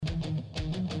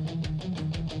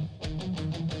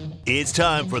It's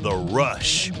time for The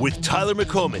Rush with Tyler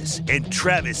McComas and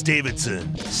Travis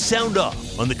Davidson. Sound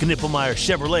off on the Knippelmeyer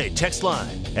Chevrolet text line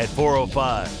at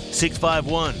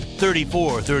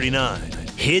 405-651-3439.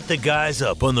 Hit the guys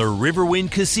up on the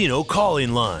Riverwind Casino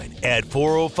calling line at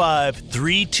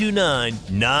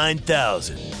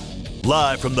 405-329-9000.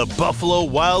 Live from the Buffalo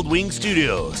Wild Wing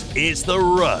Studios, it's The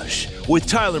Rush with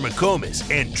Tyler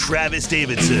McComas and Travis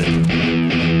Davidson.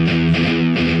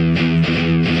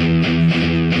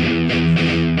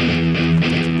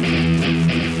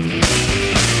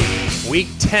 Week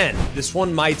 10, this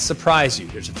one might surprise you.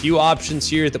 There's a few options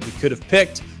here that we could have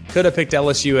picked. Could have picked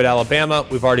LSU at Alabama.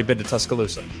 We've already been to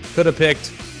Tuscaloosa. Could have picked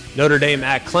Notre Dame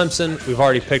at Clemson. We've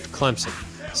already picked Clemson.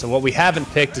 So what we haven't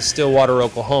picked is Stillwater,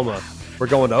 Oklahoma. We're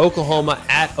going to Oklahoma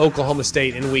at Oklahoma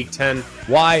State in Week 10.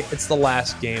 Why? It's the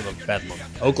last game of Bedlam.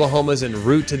 Oklahoma's en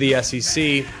route to the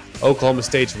SEC. Oklahoma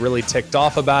State's really ticked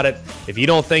off about it. If you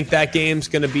don't think that game's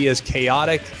going to be as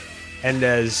chaotic and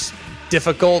as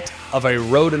difficult of a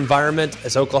road environment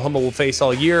as Oklahoma will face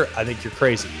all year, I think you're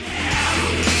crazy.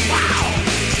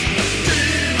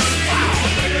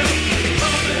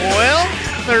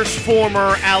 Well, there's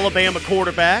former Alabama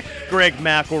quarterback Greg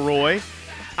McElroy.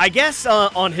 I guess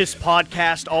on his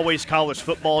podcast, Always College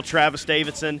Football, Travis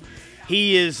Davidson,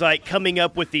 he is coming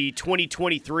up with the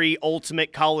 2023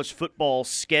 Ultimate College Football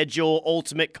schedule,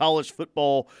 Ultimate College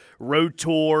Football road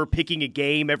tour, picking a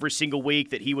game every single week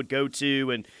that he would go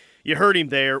to. And you heard him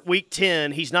there. Week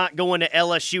 10, he's not going to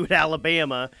LSU at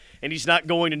Alabama, and he's not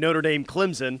going to Notre Dame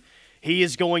Clemson. He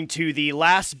is going to the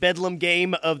last Bedlam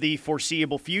game of the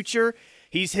foreseeable future.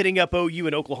 He's hitting up OU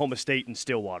and Oklahoma State and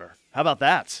Stillwater. How about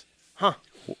that? Huh.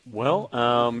 Well,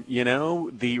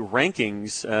 the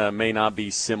rankings may not be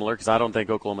similar because I don't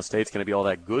think Oklahoma State's going to be all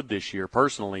that good this year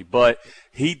personally, but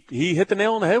he hit the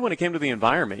nail on the head when it came to the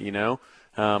environment,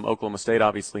 Oklahoma State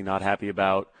obviously not happy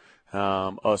about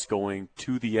us going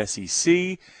to the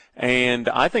SEC, and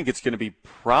I think it's going to be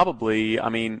probably,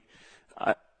 I'd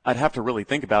have to really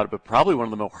think about it, but probably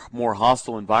one of the more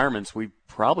hostile environments we've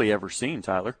probably ever seen,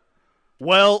 Tyler.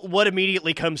 Well, what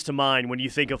immediately comes to mind when you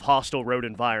think of hostile road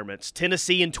environments?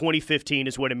 Tennessee in 2015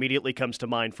 is what immediately comes to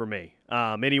mind for me.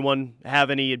 Anyone have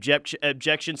any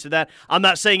objections to that? I'm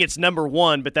not saying it's number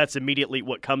one, but that's immediately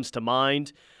what comes to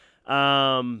mind.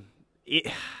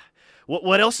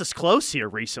 What else is close here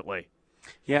recently?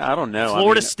 Yeah, I don't know.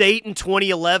 Florida State in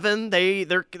 2011,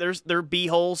 they're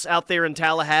b-holes out there in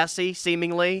Tallahassee,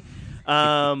 seemingly.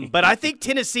 But I think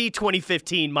Tennessee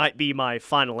 2015 might be my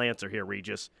final answer here,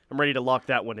 Regis. I'm ready to lock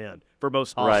that one in for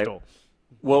most hostile. Right.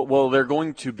 Well, they're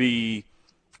going to be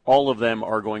 – all of them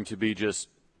are going to be just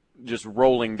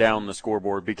rolling down the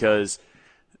scoreboard because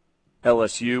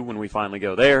LSU, when we finally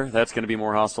go there, that's going to be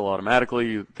more hostile automatically.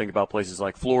 You think about places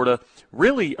like Florida.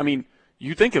 Really,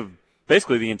 you think of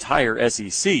basically the entire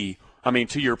SEC.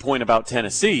 To your point about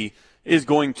Tennessee, is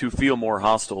going to feel more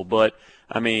hostile. But,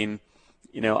 I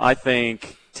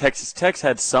think Texas Tech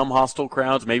had some hostile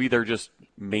crowds. Maybe they're just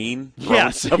mean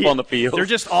stuff on the field. They're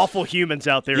just awful humans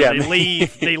out there. Yeah.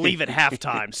 They leave at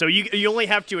halftime. So you only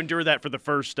have to endure that for the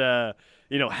first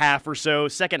half or so.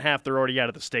 Second half, they're already out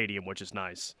of the stadium, which is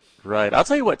nice. Right. I'll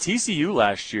tell you what, TCU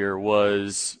last year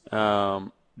was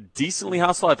decently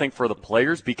hostile, I think, for the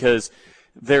players because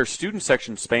their student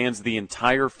section spans the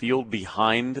entire field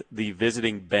behind the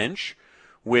visiting bench,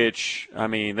 which,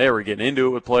 they were getting into it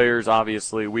with players.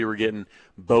 Obviously, we were getting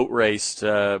boat raced,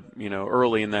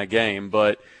 early in that game.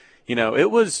 But,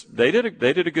 it was they did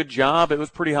a good job. It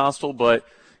was pretty hostile, but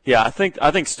yeah, I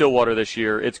think Stillwater this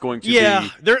year it's going to be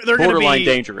they're borderline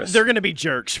dangerous. They're going to be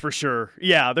jerks for sure.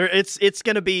 Yeah, it's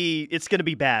going to be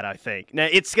bad. I think now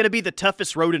it's going to be the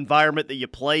toughest road environment that you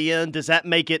play in. Does that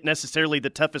make it necessarily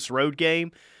the toughest road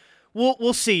game?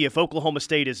 We'll see if Oklahoma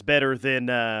State is better than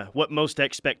what most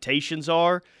expectations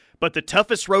are. But the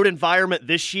toughest road environment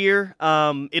this year,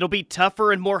 it'll be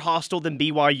tougher and more hostile than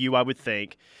BYU, I would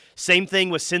think. Same thing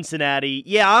with Cincinnati.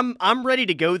 Yeah, I'm ready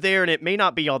to go there, and it may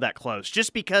not be all that close,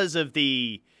 just because of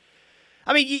the.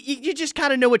 You just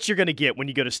kind of know what you're going to get when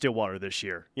you go to Stillwater this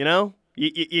year.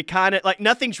 You kind of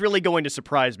nothing's really going to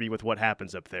surprise me with what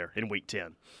happens up there in Week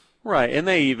 10. Right, and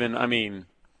they even,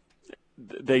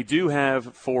 they do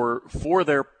have for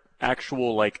their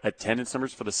actual attendance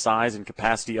numbers for the size and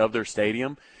capacity of their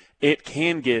stadium, it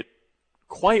can get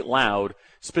quite loud,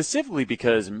 specifically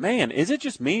because, man, is it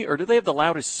just me or do they have the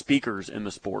loudest speakers in the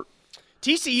sport?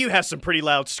 TCU has some pretty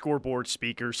loud scoreboard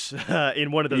speakers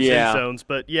in one of those end zones,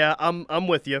 but yeah, I'm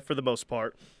with you for the most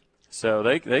part. So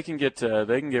they can get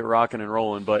rocking and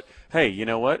rolling, but hey, you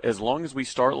know what? As long as we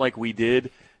start like we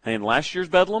did in last year's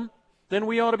Bedlam, then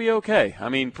we ought to be okay. I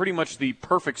mean, pretty much the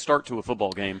perfect start to a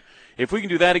football game. If we can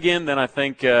do that again, then I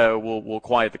think we'll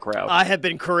quiet the crowd. I have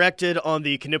been corrected on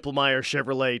the Knippelmeyer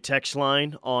Chevrolet text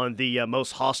line on the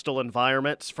most hostile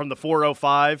environments from the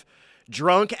 405.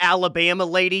 Drunk Alabama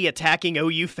lady attacking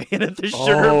OU fan at the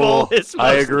Sugar Bowl.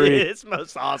 I agree. It's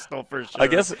most hostile for sure. I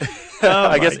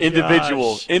guess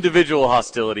individual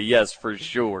hostility, yes, for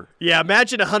sure. Yeah,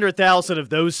 imagine 100,000 of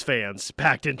those fans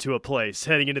packed into a place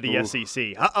heading into the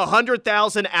SEC.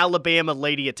 100,000 Alabama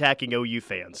lady attacking OU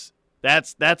fans.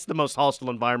 That's the most hostile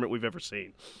environment we've ever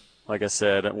seen. Like I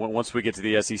said, once we get to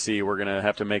the SEC, we're going to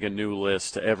have to make a new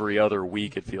list every other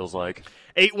week, it feels like.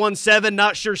 817,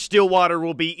 not sure Stillwater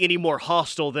will be any more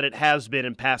hostile than it has been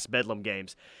in past Bedlam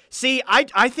games. See,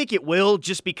 I think it will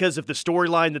just because of the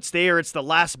storyline that's there. It's the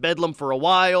last Bedlam for a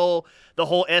while, the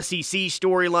whole SEC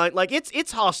storyline. Like,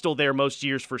 it's hostile there most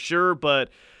years for sure, but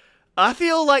I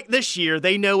feel like this year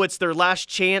they know it's their last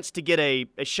chance to get a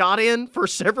shot in for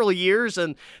several years,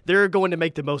 and they're going to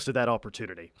make the most of that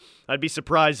opportunity. I'd be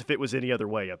surprised if it was any other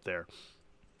way up there.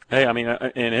 Hey, I mean,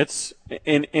 and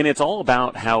it's all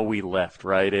about how we left,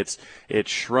 right? It's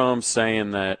Schrum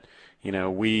saying that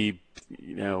we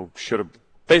should have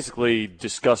basically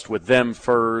discussed with them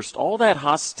first. All that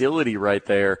hostility right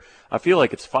there. I feel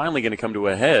like it's finally going to come to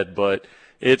a head, but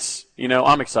it's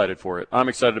I'm excited for it. I'm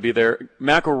excited to be there.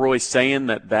 McElroy saying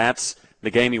that that's the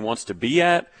game he wants to be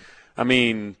at. I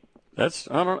mean, it's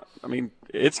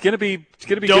gonna be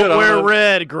good. Don't wear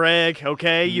red, Greg.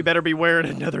 Okay, you better be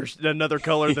wearing another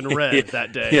color than red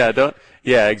that day.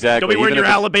 Yeah, exactly. Don't be wearing your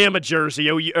Alabama jersey.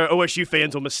 OSU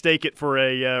fans will mistake it for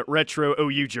a retro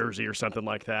OU jersey or something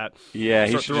like that. Yeah,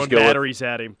 he start should throwing just go batteries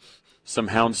at him. Some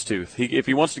houndstooth. If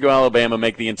he wants to go Alabama,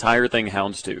 make the entire thing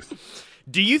houndstooth.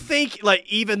 Do you think,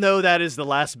 even though that is the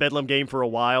last Bedlam game for a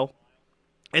while,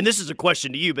 and this is a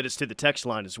question to you, but it's to the text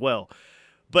line as well,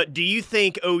 but do you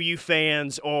think OU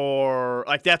fans are,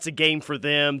 that's a game for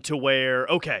them to where,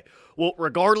 okay, well,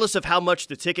 regardless of how much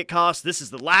the ticket costs, this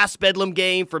is the last Bedlam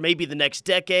game for maybe the next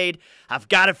decade. I've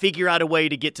got to figure out a way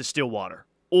to get to Stillwater.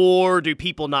 Or do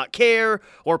people not care,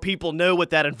 or people know what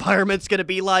that environment's going to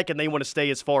be like and they want to stay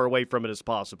as far away from it as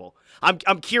possible?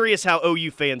 I'm curious how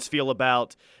OU fans feel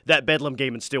about that Bedlam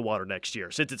game in Stillwater next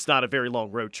year, since it's not a very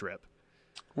long road trip.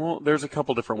 Well, there's a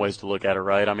couple different ways to look at it,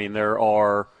 right? I mean, there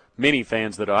are many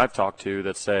fans that I've talked to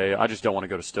that say, I just don't want to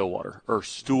go to Stillwater, or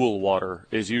Stoolwater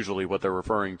is usually what they're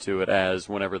referring to it as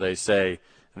whenever they say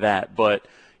that. But,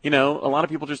 a lot of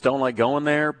people just don't like going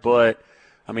there. But,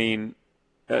 I mean,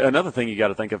 another thing you got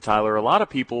to think of, Tyler, a lot of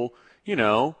people,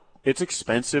 it's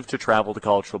expensive to travel to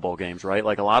college football games, right?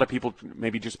 Like a lot of people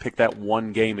maybe just pick that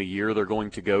one game a year they're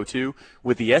going to go to.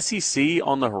 With the SEC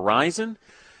on the horizon,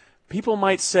 people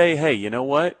might say, hey, you know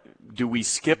what? Do we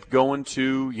skip going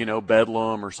to,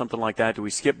 Bedlam or something like that? Do we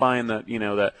skip buying that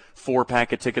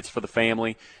 4-pack of tickets for the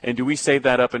family? And do we save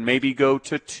that up and maybe go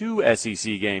to 2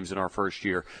 SEC games in our first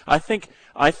year? I think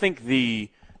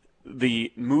the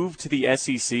move to the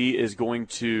SEC is going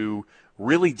to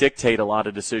really dictate a lot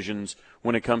of decisions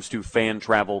when it comes to fan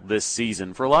travel this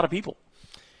season for a lot of people.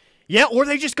 Yeah, or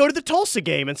they just go to the Tulsa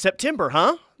game in September,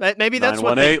 huh? Maybe that's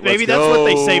what they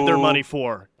save their money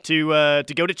for, to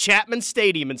go to Chapman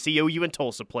Stadium and see OU and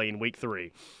Tulsa play in Week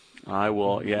 3. I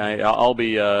will. Yeah, I'll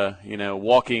be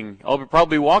walking. I'll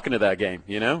probably be walking to that game.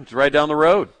 It's right down the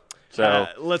road. So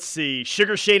let's see.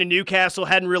 Sugar Shane in Newcastle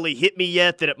hadn't really hit me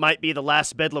yet that it might be the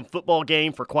last Bedlam football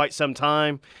game for quite some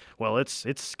time. Well,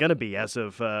 it's going to be as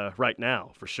of right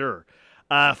now, for sure.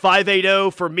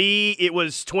 580, for me, it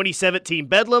was 2017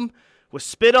 Bedlam. Was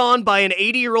spit on by an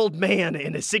 80-year-old man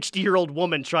and a 60-year-old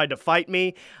woman tried to fight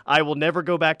me. I will never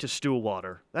go back to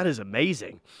Stoolwater. That is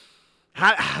amazing.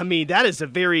 I mean, that is a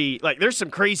very, there's some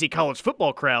crazy college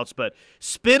football crowds, but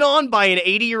spit on by an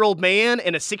 80-year-old man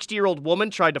and a 60-year-old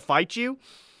woman tried to fight you?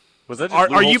 Was that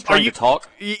just Lou Holtz trying to talk?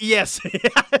 Yes.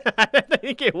 I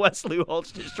think it was Lou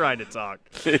Holtz just trying to talk.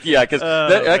 Yeah, because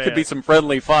that could be some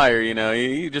friendly fire,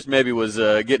 He just maybe was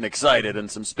getting excited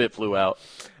and some spit flew out.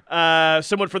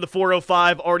 Someone for the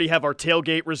 405 already have our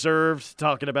tailgate reserved,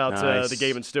 talking about Nice. the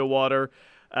game in Stillwater.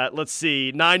 Let's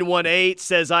see. 918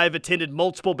 says, I've attended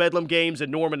multiple Bedlam games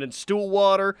in Norman and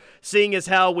Stoolwater. Seeing as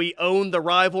how we own the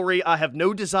rivalry, I have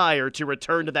no desire to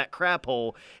return to that crap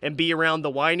hole and be around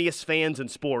the whiniest fans in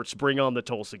sports. Bring on the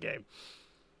Tulsa game.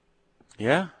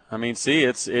 Yeah, I mean, see,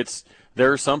 it's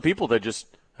there are some people that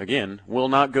just, again, will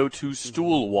not go to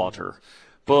Stoolwater.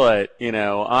 But,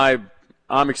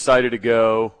 I'm excited to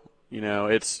go.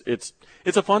 It's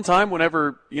a fun time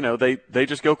whenever, they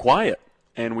just go quiet.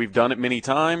 And we've done it many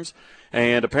times.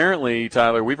 And apparently,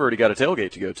 Tyler, we've already got a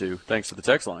tailgate to go to, thanks to the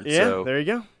text line. Yeah, so there you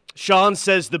go. Sean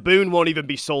says the Boone won't even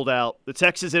be sold out. The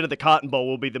Texas end of the Cotton Bowl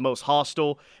will be the most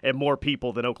hostile and more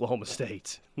people than Oklahoma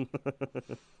State.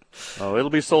 Oh, it'll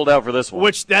be sold out for this one.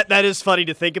 Which that is funny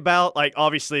to think about. Like,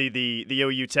 obviously, the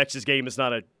OU Texas game is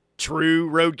not a true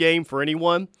road game for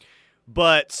anyone,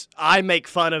 but I make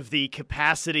fun of the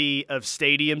capacity of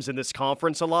stadiums in this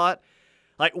conference a lot.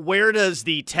 Like, where does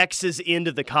the Texas end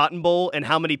of the Cotton Bowl and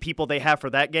how many people they have for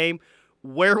that game,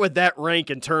 where would that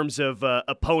rank in terms of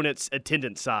opponents'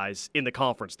 attendance size in the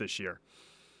conference this year?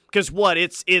 Because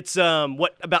it's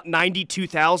about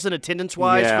 92,000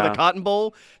 attendance-wise for the Cotton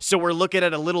Bowl, so we're looking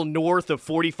at a little north of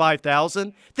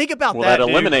 45,000. Think about that. Well, that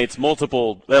eliminates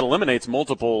multiple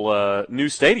new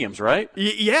stadiums, right?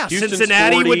 Yeah, Houston's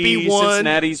Cincinnati 40, would be one.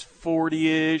 Cincinnati's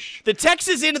 40-ish. The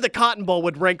Texas end of the Cotton Bowl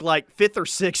would rank like 5th or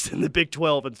 6th in the Big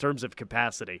 12 in terms of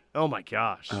capacity. Oh my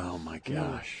gosh.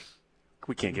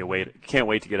 We can't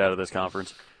wait to get out of this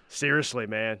conference. Seriously,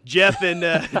 man. Jeff in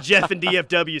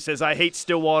DFW says, I hate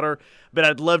Stillwater, but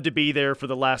I'd love to be there for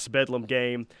the last Bedlam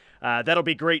game. That'll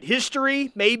be great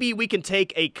history. Maybe we can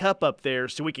take a cup up there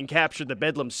so we can capture the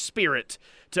Bedlam spirit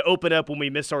to open up when we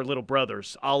miss our little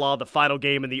brothers, a la the final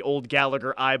game in the old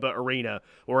Gallagher-Iba Arena,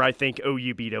 where I think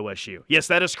OU beat OSU. Yes,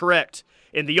 that is correct.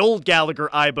 In the old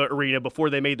Gallagher-Iba Arena, before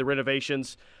they made the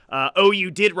renovations,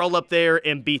 OU did roll up there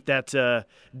and beat that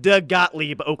Doug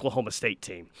Gottlieb Oklahoma State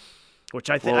team, which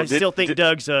I still think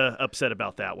Doug's upset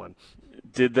about that one.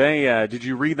 Did they? Did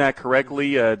you read that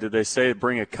correctly? Did they say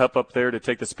bring a cup up there to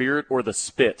take the spirit or the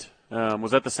spit?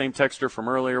 Was that the same texter from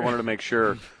earlier? Wanted to make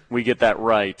sure we get that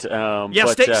right.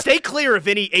 Stay clear of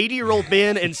any 80-year-old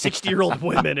men and 60-year-old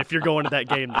women if you're going to that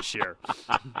game this year.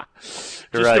 Just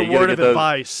right, a word of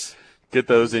advice. Get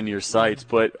those in your sights.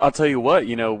 But I'll tell you what,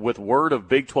 with word of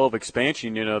Big 12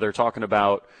 expansion, they're talking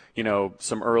about,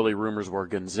 some early rumors were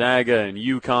Gonzaga and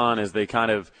UConn as they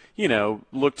kind of,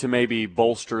 look to maybe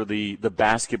bolster the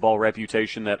basketball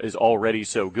reputation that is already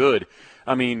so good.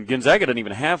 I mean, Gonzaga doesn't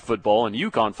even have football, and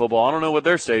UConn football, I don't know what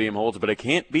their stadium holds, but it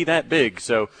can't be that big.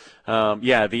 So,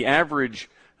 the average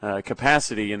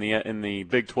capacity in the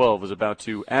Big 12 is about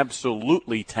to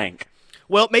absolutely tank.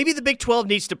 Well, maybe the Big 12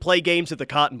 needs to play games at the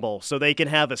Cotton Bowl so they can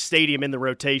have a stadium in the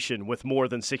rotation with more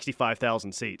than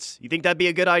 65,000 seats. You think that'd be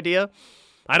a good idea?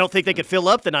 I don't think they could fill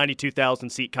up the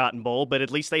 92,000-seat Cotton Bowl, but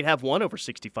at least they'd have one over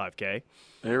 65K.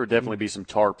 There would definitely be some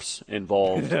tarps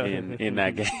involved in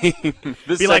that game.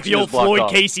 This be like the old Floyd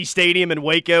off. Casey Stadium in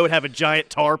Waco and have a giant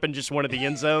tarp in just one of the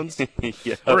end zones.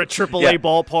 Yeah. Or a AAA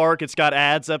ballpark. It's got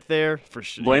ads up there. For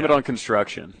sure. Blame it on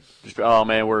construction. Oh,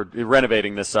 man, we're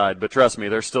renovating this side, but trust me,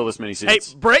 there's still this many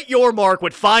seats. Hey, Brett Yormark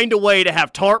would find a way to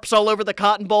have tarps all over the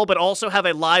Cotton Bowl, but also have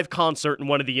a live concert in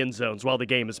one of the end zones while the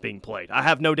game is being played. I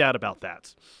have no doubt about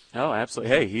that. Oh,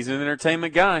 absolutely. Hey, he's an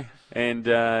entertainment guy. And,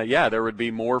 there would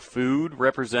be more food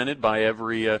represented by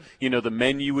every, the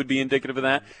menu would be indicative of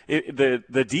that. The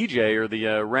DJ or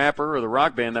the rapper or the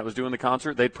rock band that was doing the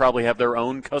concert, they'd probably have their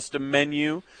own custom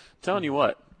menu. I'm telling you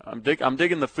what, I'm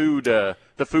digging the food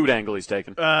angle he's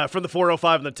taking. From the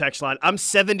 405 on the text line, I'm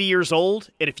 70 years old,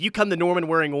 and if you come to Norman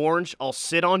wearing orange, I'll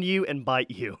sit on you and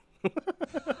bite you.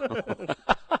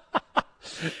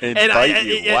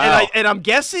 And I'm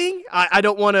guessing, I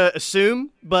don't want to assume,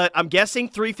 but I'm guessing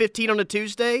 3:15 on a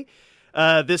Tuesday,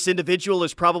 this individual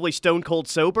is probably stone cold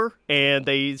sober, and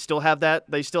they still have that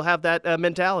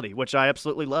mentality, which I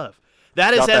absolutely love.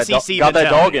 That is SEC mentality. Got that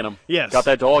dog in him. Yes. Got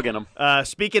that dog in him.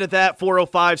 Speaking of that,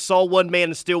 405 saw one man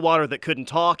in Stillwater that couldn't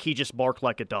talk. He just barked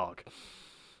like a dog.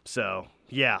 So,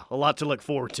 yeah, a lot to look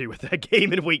forward to with that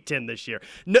game in Week 10 this year.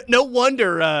 No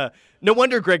wonder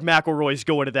Greg McElroy's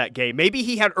going to that game. Maybe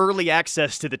he had early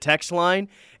access to the text line,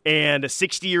 and a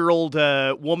 60-year-old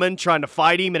woman trying to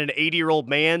fight him and an 80-year-old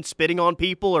man spitting on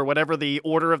people or whatever the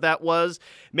order of that was.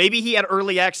 Maybe he had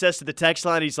early access to the text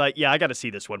line. He's like, yeah, I got to see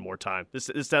this one more time.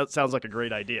 This sounds like a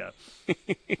great idea.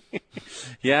 It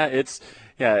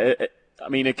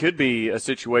could be a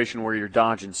situation where you're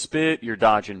dodging spit, you're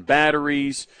dodging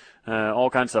batteries,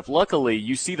 all kinds of stuff. Luckily,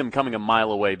 you see them coming a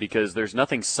mile away because there's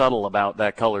nothing subtle about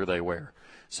that color they wear.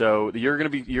 So you're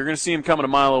gonna see him coming a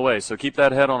mile away. So keep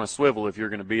that head on a swivel if you're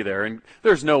gonna be there. And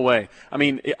there's no way. I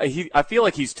mean, I feel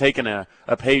like he's taken a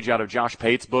page out of Josh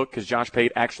Pate's book, because Josh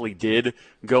Pate actually did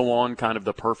go on kind of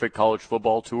the perfect college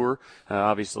football tour.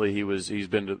 Obviously, he's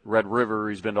been to Red River,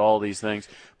 he's been to all these things.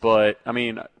 But I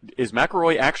mean, is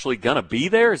McElroy actually gonna be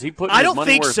there? Is he putting his money where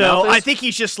his mouth is? I don't think so. I think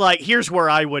he's just like, here's where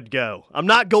I would go. I'm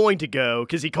not going to go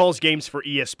because he calls games for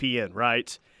ESPN,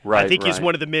 right? Right. I think he's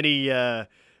one of the many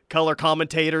color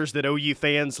commentators that OU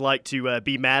fans like to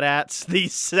be mad at the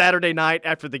Saturday night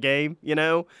after the game,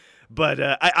 But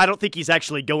I don't think he's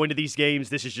actually going to these games.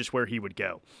 This is just where he would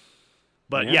go.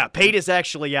 But, yeah, Pate is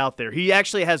actually out there. He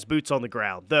actually has boots on the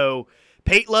ground, though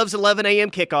Pate loves 11 a.m.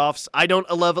 kickoffs. I don't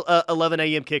love 11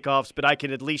 a.m. kickoffs, but I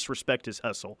can at least respect his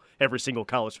hustle every single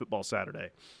college football Saturday.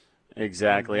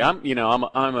 Exactly. I'm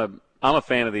a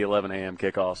fan of the 11 a.m.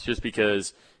 kickoffs just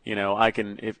because, I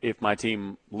can if my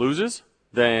team loses,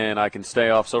 then I can stay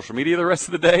off social media the rest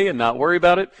of the day and not worry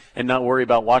about it and not worry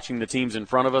about watching the teams in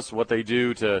front of us, what they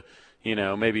do to,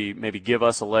 maybe give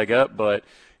us a leg up. But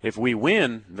if we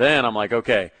win, then I'm like,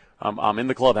 okay, I'm in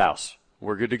the clubhouse.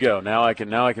 We're good to go. Now I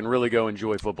can really go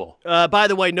enjoy football. By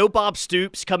the way, no Bob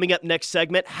Stoops coming up next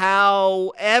segment.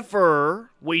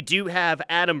 However, we do have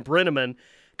Adam Brenneman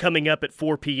coming up at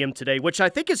 4 p.m. today, which I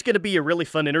think is going to be a really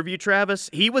fun interview, Travis.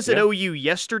 He was at OU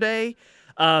yesterday.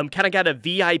 Kind of got a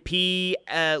VIP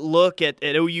look at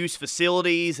OU's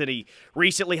facilities, and he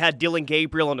recently had Dylan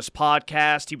Gabriel on his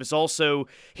podcast. He was also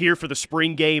here for the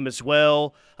spring game as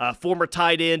well. Former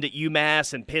tight end at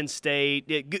UMass and Penn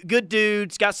State. Good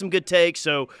dudes, got some good takes.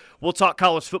 So we'll talk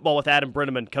college football with Adam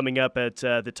Brenneman coming up at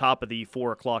the top of the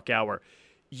 4 o'clock hour.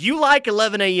 You like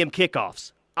 11 a.m.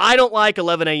 kickoffs. I don't like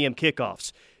 11 a.m.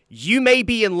 kickoffs. You may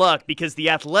be in luck because The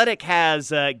Athletic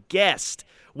has guessed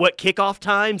what kickoff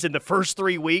times in the first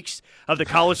 3 weeks of the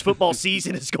college football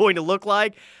season is going to look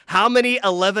like. How many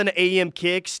 11 a.m.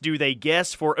 kicks do they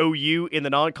guess for OU in the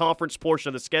non-conference portion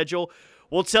of the schedule?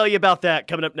 We'll tell you about that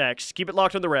coming up next. Keep it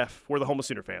locked on the Ref. We're the home of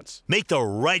Sooner fans. Make the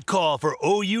right call for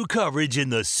OU coverage in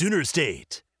the Sooner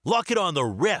State. Lock it on the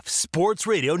Ref Sports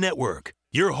Radio Network,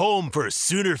 your home for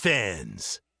Sooner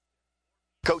fans.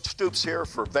 Coach Stoops here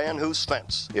for Van Hoos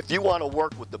Fence. If you want to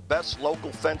work with the best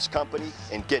local fence company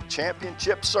and get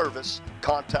championship service,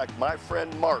 contact my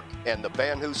friend Mark and the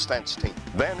Van Hoos Fence team.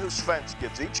 Van Hoos Fence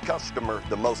gives each customer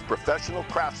the most professional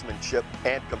craftsmanship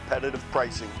and competitive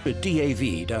pricing. At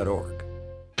DAV.org.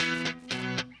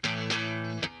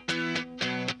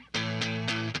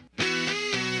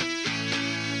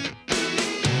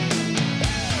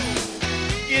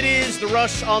 It is the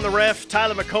Rush on the Ref.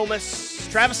 Tyler McComas,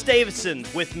 Travis Davidson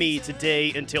with me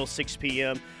today until 6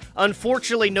 p.m.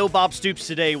 Unfortunately, no Bob Stoops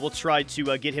today. We'll try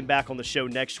to get him back on the show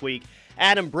next week.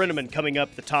 Adam Brenneman coming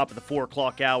up at the top of the 4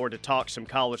 o'clock hour to talk some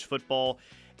college football.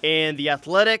 And The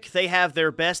Athletic, they have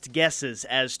their best guesses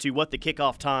as to what the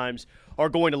kickoff times are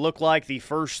going to look like the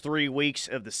first 3 weeks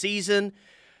of the season.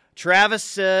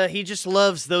 Travis, he just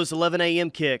loves those 11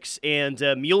 a.m. kicks. And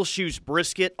Mule Shoes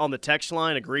Brisket on the text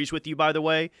line agrees with you, by the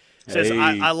way. Says, Hey.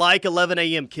 I like 11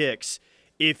 a.m. kicks.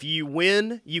 If you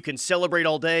win, you can celebrate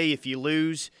all day. If you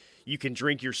lose, you can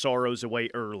drink your sorrows away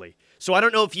early. So I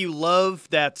don't know if you love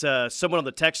that someone on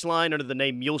the text line under the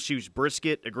name Mule Shoes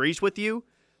Brisket agrees with you,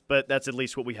 but that's at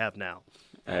least what we have now.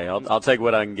 Hey, I'll take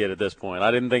what I can get at this point. I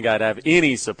didn't think I'd have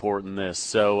any support in this,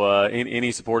 so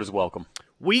any support is welcome.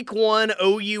 Week 1,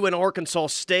 OU and Arkansas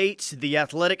State. The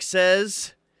Athletic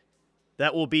says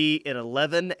that will be an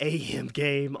 11 a.m.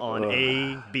 game on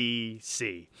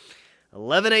ABC.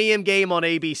 11 a.m. game on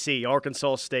ABC,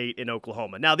 Arkansas State and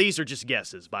Oklahoma. Now, these are just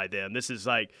guesses by them. This is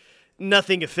like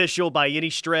nothing official by any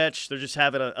stretch. They're just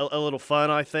having a little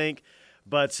fun, I think.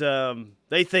 But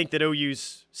they think that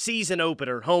OU's season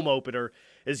opener, home opener,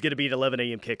 is going to be an 11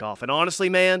 a.m. kickoff. And honestly,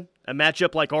 man, a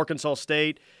matchup like Arkansas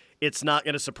State, it's not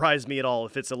going to surprise me at all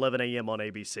if it's 11 a.m. on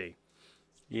ABC.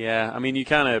 Yeah, I mean, you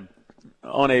kind of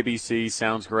on ABC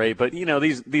sounds great, but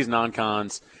these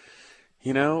non-cons.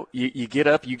 You get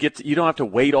up, you don't have to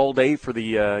wait all day for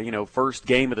the first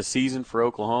game of the season for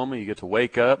Oklahoma. You get to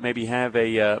wake up, maybe have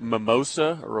a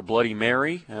mimosa or a Bloody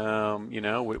Mary, or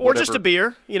Or just a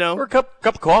beer, or a cup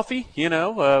of coffee,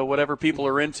 whatever people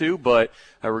are into. But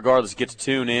regardless, get to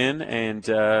tune in and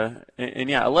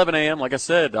 11 a.m. Like I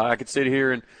said, I could sit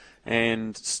here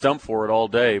and stump for it all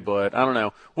day. But I don't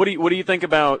know. What do you think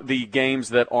about the games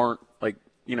that aren't like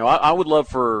I would love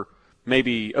for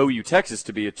maybe OU Texas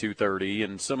to be at 2:30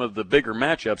 and some of the bigger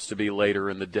matchups to be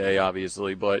later in the day,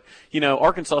 obviously. But,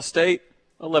 Arkansas State,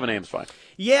 11 a.m. is fine.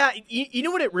 Yeah, you know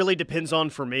what it really depends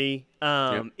on for me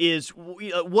is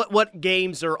what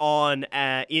games are on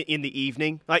in the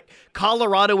evening. Like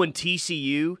Colorado and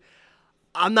TCU,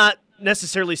 I'm not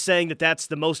necessarily saying that that's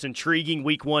the most intriguing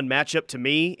Week 1 matchup to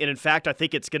me. And, in fact, I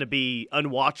think it's going to be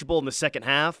unwatchable in the second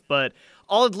half. But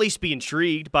I'll at least be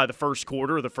intrigued by the first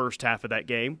quarter or the first half of that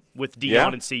game with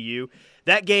Deion and CU.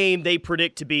 That game they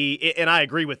predict to be, and I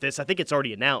agree with this, I think it's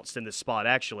already announced in this spot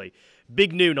actually,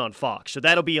 big noon on Fox. So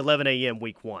that'll be 11 a.m.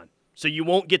 Week 1. So you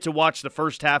won't get to watch the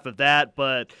first half of that,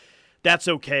 but that's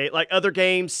okay. Like other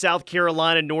games, South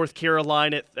Carolina, North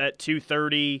Carolina at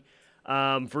 2:30,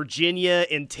 Virginia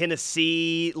and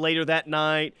Tennessee later that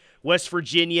night, West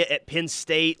Virginia at Penn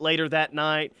State later that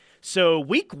night. So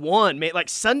week 1, man, like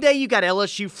Sunday you got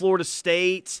LSU, Florida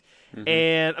State,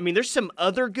 and I mean there's some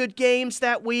other good games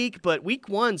that week, but week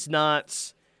 1's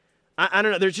not. I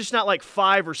don't know. There's just not like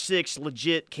 5 or 6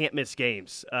 legit can't miss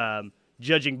games,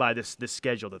 judging by this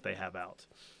schedule that they have out.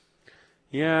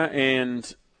 Yeah,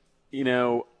 and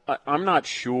I'm not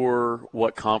sure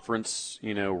what conference,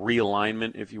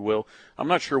 realignment, if you will. I'm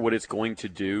not sure what it's going to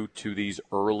do to these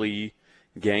early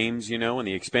games, and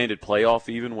the expanded playoff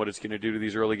even, what it's going to do to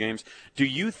these early games. Do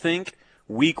you think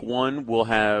week 1 will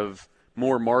have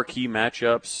more marquee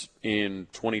matchups in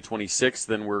 2026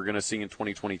 than we're going to see in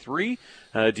 2023?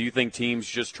 Do you think teams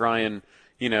just try and,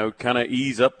 kind of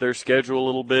ease up their schedule a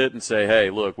little bit and say, hey,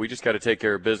 look, we just got to take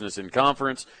care of business in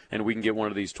conference and we can get one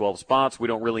of these 12 spots. We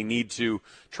don't really need to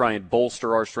try and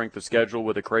bolster our strength of schedule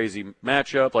with a crazy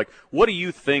matchup. Like, what do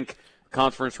you think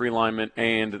conference realignment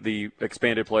and the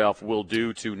expanded playoff will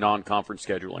do to non-conference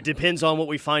scheduling? Depends on what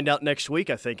we find out next week,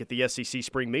 I think, at the SEC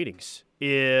spring meetings.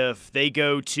 If they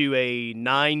go to a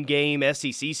 9-game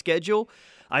SEC schedule,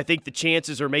 I think the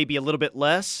chances are maybe a little bit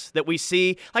less that we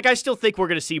see. Like, I still think we're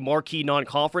going to see marquee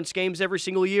non-conference games every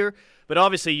single year, but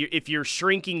obviously if you're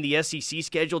shrinking the SEC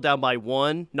schedule down by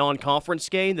 1 non-conference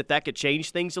game, that could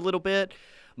change things a little bit.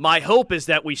 My hope is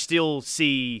that we still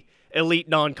see elite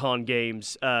non-con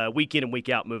games week in and week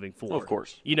out moving forward. Of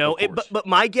course. But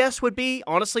my guess would be,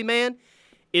 honestly, man,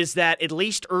 is that at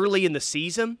least early in the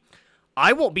season,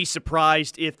 I won't be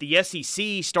surprised if the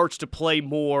SEC starts to play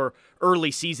more early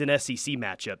season SEC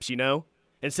matchups,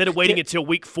 Instead of waiting until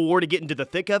week 4 to get into the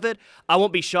thick of it, I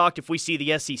won't be shocked if we see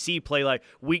the SEC play like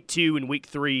week 2 and week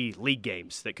 3 league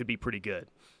games that could be pretty good.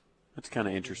 That's kind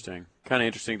of interesting. Kind of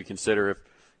interesting to consider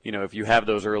if you have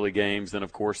those early games, then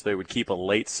of course they would keep a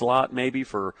late slot maybe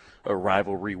for a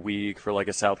rivalry week for like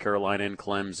a South Carolina and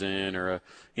Clemson or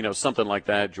something like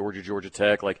that, Georgia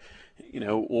Tech,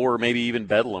 or maybe even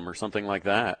Bedlam or something like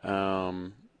that.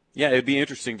 It'd be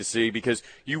interesting to see because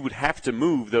you would have to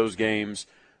move those games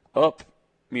up,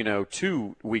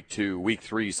 to week 2, week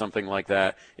 3, something like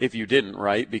that if you didn't,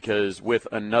 right? Because with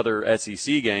another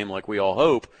SEC game like we all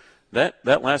hope, that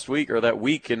last week or that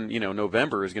week in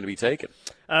November is going to be taken.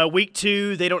 Week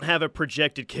 2, they don't have a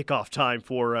projected kickoff time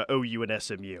for OU and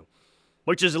SMU,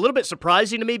 which is a little bit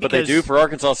surprising to me. Because, but they do for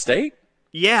Arkansas State?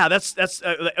 Yeah, that's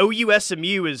OU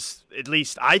SMU is, at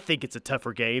least I think it's a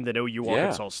tougher game than OU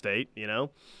Arkansas State,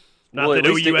 Not that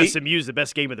OU SMU is the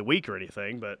best game of the week or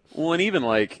anything, but. Well, and even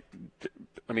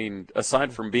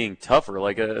aside from being tougher,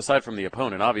 aside from the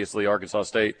opponent, obviously Arkansas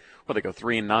State, they go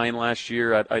 3-9 last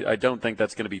year. I don't think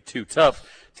that's going to be too tough.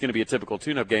 It's going to be a typical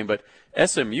tune-up game, but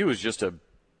SMU is just a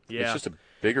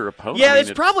bigger opponent. Yeah,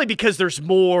 it's probably because there's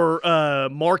more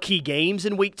marquee games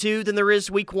in week 2 than there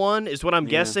is week 1, is what I'm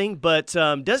guessing. But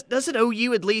doesn't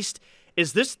OU at least,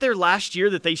 is this their last year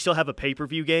that they still have a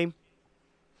pay-per-view game?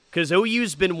 Because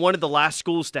OU's been one of the last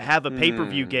schools to have a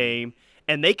pay-per-view game,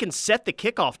 and they can set the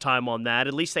kickoff time on that.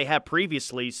 At least they have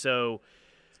previously, so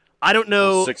I don't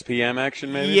know. 6 p.m.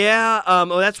 action, maybe? Yeah,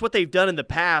 that's what they've done in the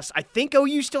past. I think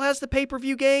OU still has the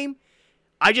pay-per-view game.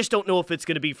 I just don't know if it's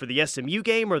going to be for the SMU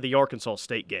game or the Arkansas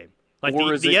State game. Like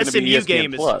or the is it SMU ESPN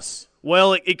game Plus?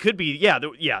 Well, it could be,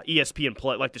 ESPN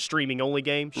Plus, like the streaming-only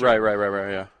game. Sure.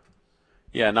 Right, yeah.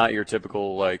 Yeah, not your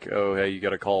typical, hey, you got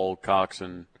to call Cox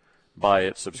and buy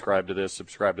it, subscribe to this,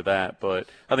 subscribe to that. But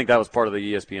I think that was part of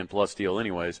the ESPN Plus deal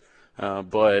anyways.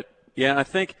 But, yeah,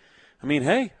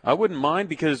 I wouldn't mind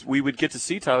because we would get to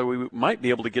see, Tyler, we might be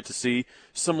able to get to see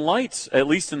some lights, at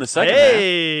least in the second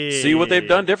half. See what they've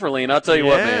done differently. And I'll tell you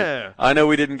what, man, I know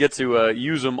we didn't get to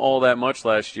use them all that much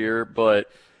last year, but,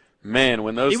 man,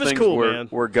 when those things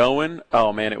were going,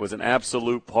 oh, man, it was an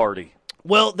absolute party.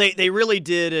 Well, they really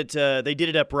did it. They did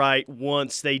it up right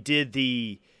once they did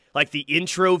the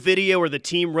intro video or the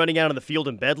team running out on the field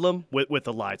in Bedlam with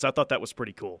the lights. I thought that was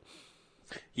pretty cool.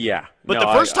 Yeah, but the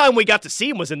first time we got to see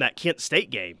him was in that Kent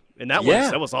State game, and that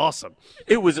was awesome.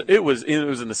 It was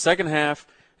in the second half,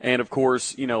 and of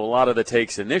course, a lot of the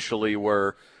takes initially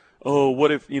were, oh,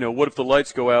 what if the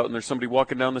lights go out and there's somebody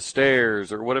walking down the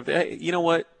stairs, or what if, hey, you know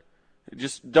what,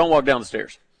 just don't walk down the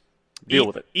stairs. Deal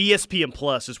with it. ESPN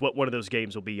Plus is what one of those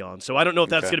games will be on. So I don't know if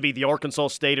that's going to be the Arkansas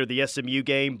State or the SMU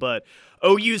game, but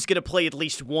OU is going to play at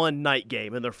least one night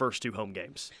game in their first 2 home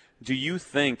games. Do you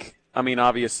think?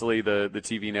 Obviously the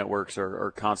TV networks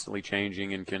are constantly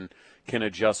changing and can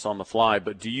adjust on the fly,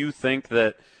 but do you think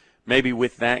that maybe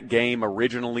with that game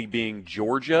originally being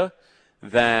Georgia,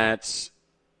 that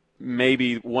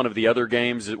maybe one of the other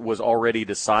games was already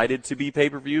decided to be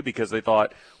pay-per-view because they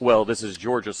thought, well, this is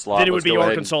Georgia's slot. Then it would be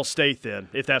Arkansas State then,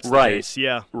 if that's the case.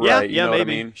 Yeah. Right. Yeah, you know maybe. what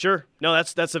I mean? Sure. No,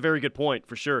 that's a very good point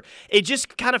for sure. It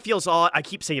just kind of feels odd. I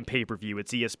keep saying pay-per-view.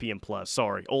 It's ESPN Plus.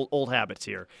 Sorry. Old habits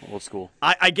here. Old school.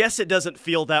 I guess it doesn't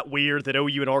feel that weird that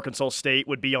OU and Arkansas State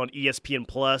would be on ESPN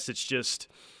Plus. It's just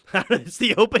it's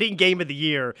the opening game of the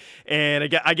year,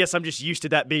 and I guess I'm just used to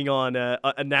that being on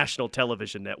a national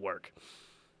television network.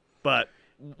 But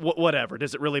whatever.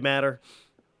 Does it really matter?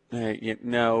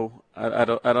 No, I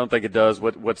don't think it does.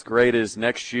 What's great is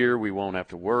next year we won't have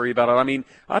to worry about it. I mean,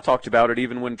 I talked about it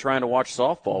even when trying to watch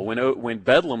softball. When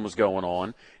Bedlam was going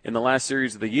on in the last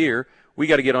series of the year, we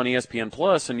got to get on ESPN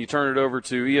Plus, and you turn it over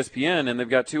to ESPN, and they've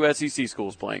got 2 SEC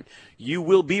schools playing. You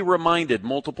will be reminded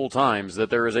multiple times that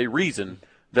there is a reason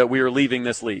that we are leaving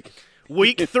this league.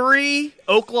 Week 3,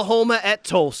 Oklahoma at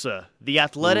Tulsa. The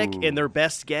Athletic in their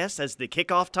best guess as the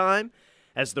kickoff time,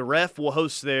 as the ref will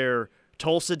host their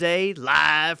Tulsa Day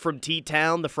live from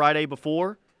T-Town the Friday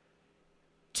before.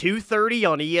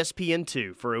 2:30 on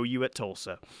ESPN2 for OU at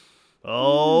Tulsa.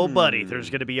 Oh, buddy, there's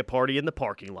going to be a party in the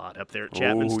parking lot up there at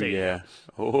Chapman Stadium.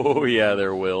 Oh, yeah,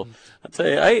 there will. I tell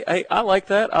you, I like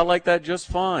that. I like that just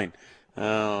fine. It's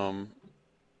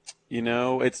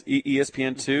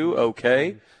ESPN2,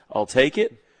 okay. I'll take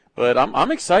it. But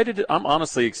I'm excited. I'm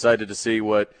honestly excited to see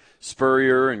what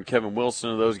Spurrier and Kevin Wilson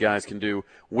and those guys can do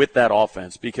with that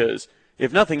offense because,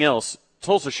 if nothing else,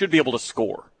 Tulsa should be able to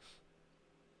score.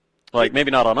 Like,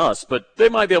 maybe not on us, but they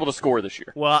might be able to score this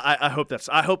year. Well, I hope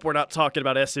I hope we're not talking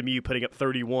about SMU putting up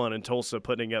 31 and Tulsa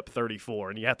putting up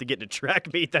 34, and you have to get in a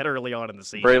track meet that early on in the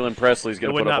season. Braylon Presley's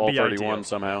going to put up all 31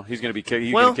 somehow. He's going to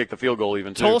kick the field goal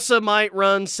even, too. Tulsa might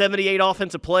run 78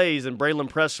 offensive plays, and Braylon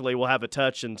Presley will have a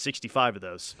touch in 65 of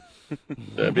those.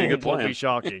 That'd be a good plan. Won't be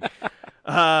shocking.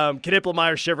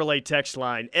 Knippelmeyer Chevrolet text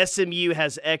line. SMU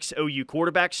has ex-OU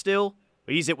quarterback still.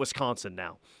 He's at Wisconsin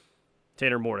now.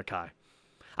 Tanner Mordecai.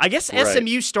 I guess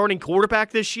SMU's starting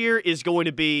quarterback this year is going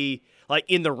to be, like,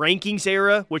 in the rankings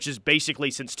era, which is basically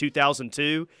since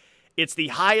 2002. It's the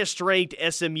highest-ranked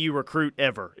SMU recruit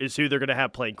ever is who they're going to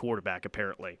have playing quarterback,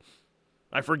 apparently.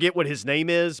 I forget what his name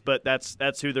is, but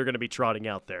that's who they're going to be trotting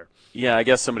out there. Yeah, I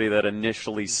guess somebody that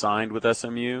initially signed with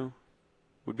SMU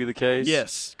would be the case?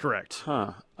 Yes, correct.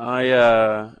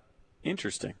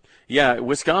 Interesting. Yeah,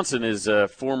 Wisconsin is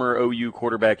former OU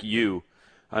quarterback U.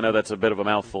 I know that's a bit of a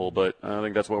mouthful, but I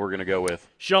think that's what we're going to go with.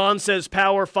 Sean says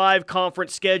Power 5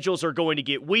 conference schedules are going to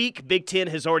get weak. Big Ten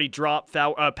has already dropped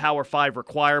Power 5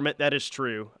 requirement. That is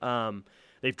true.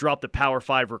 They've dropped the Power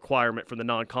 5 requirement from the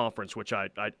non-conference, which I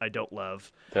don't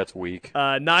love. That's weak.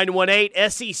 918,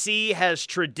 SEC has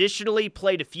traditionally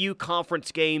played a few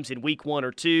conference games in week 1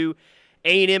 or 2.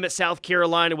 A&M at South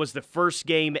Carolina was the first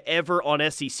game ever on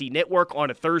SEC Network on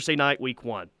a Thursday night, week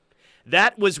 1.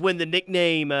 That was when the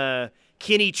nickname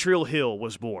Kenny Trill Hill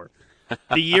was born.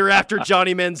 The year after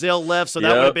Johnny Manziel left, so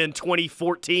that would have been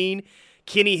 2014.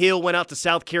 Kenny Hill went out to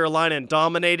South Carolina and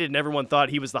dominated, and everyone thought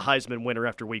he was the Heisman winner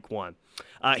after week 1.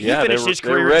 He finished his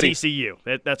career at TCU.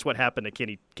 That's what happened to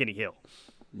Kenny Hill.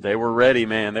 They were ready,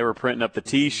 man. They were printing up the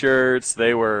T-shirts.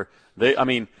 They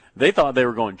thought they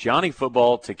were going Johnny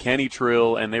Football to Kenny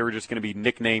Trill, and they were just going to be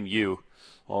nicknamed you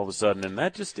all of a sudden, and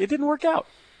it didn't work out.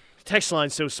 Text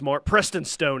line's so smart. Preston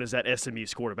Stone is that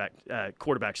SMU's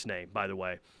quarterback's name, by the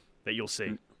way, that you'll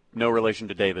see. No relation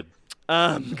to David.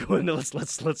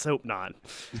 Let's hope not.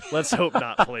 Let's hope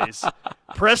not, please.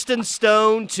 Preston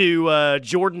Stone to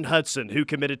Jordan Hudson, who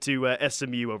committed to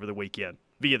SMU over the weekend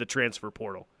via the transfer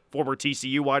portal. Former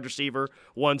TCU wide receiver,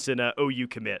 once an OU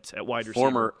commit at wide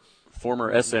receiver.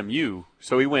 Former SMU.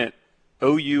 So he went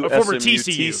OU, former SMU,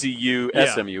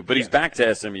 TCU. SMU, but he's back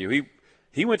to SMU.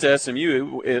 He went to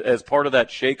SMU as part of that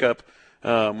shakeup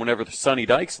whenever Sonny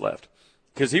Dykes left,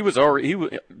 because he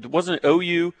wasn't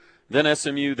OU, then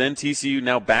SMU, then TCU,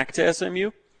 now back to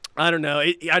SMU. I don't know.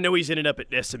 I know he's ended up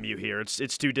at SMU here.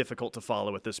 It's too difficult to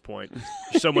follow at this point.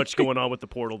 So much going on with the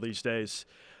portal these days.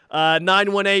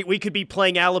 918, we could be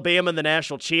playing Alabama in the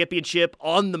national championship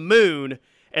on the moon,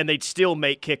 and they'd still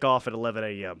make kickoff at 11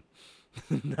 a.m.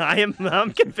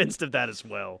 I'm convinced of that as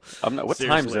well. What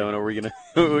time zone are we going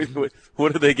to –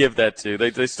 what do they give that to?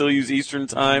 They still use Eastern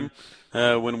time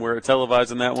when we're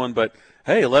televising that one. But,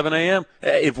 hey, 11 a.m.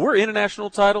 If we're in a national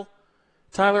title,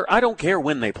 Tyler, I don't care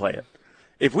when they play it.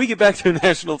 If we get back to a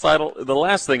national title, the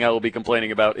last thing I will be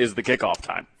complaining about is the kickoff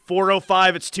time.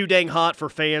 4:05, it's too dang hot for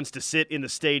fans to sit in the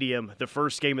stadium the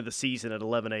first game of the season at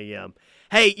 11 a.m.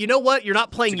 Hey, you know what? You're not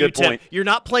playing UTEP. You're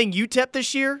not playing UTEP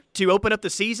this year to open up the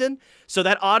season, so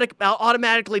that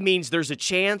automatically means there's a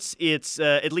chance it's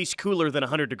at least cooler than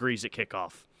 100 degrees at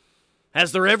kickoff.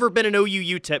 Has there ever been an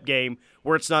OU UTEP game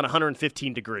where it's not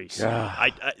 115 degrees?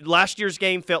 Last year's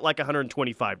game felt like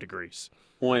 125 degrees.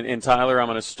 And Tyler, I'm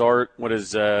going to start, what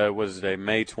is today,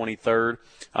 May 23rd?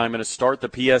 I'm going to start the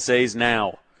PSAs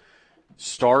now.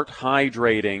 Start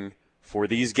hydrating for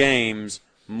these games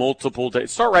multiple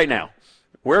days. Start right now.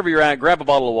 Wherever you're at, grab a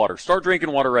bottle of water. Start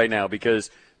drinking water right now because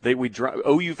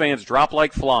OU fans drop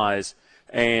like flies,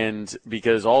 and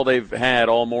because all they've had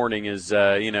all morning is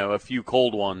a few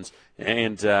cold ones,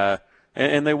 and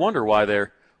they wonder why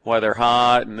they're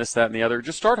hot and this, that, and the other.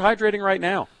 Just start hydrating right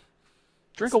now.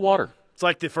 Drink a water. It's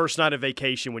like the first night of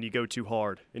vacation when you go too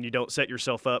hard and you don't set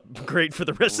yourself up great for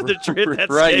the rest of the trip.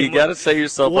 That's right, you got to set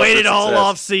yourself up. Waited all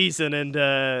off season, and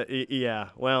yeah.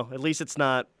 Well, at least it's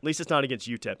not against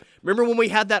UTEP. Remember when we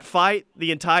had that fight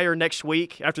the entire next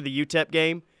week after the UTEP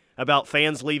game about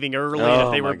fans leaving early and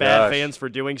if they were bad fans for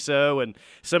doing so, and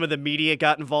some of the media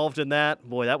got involved in that.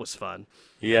 Boy, that was fun.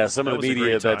 Yeah, some of the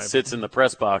media that sits in the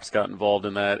press box got involved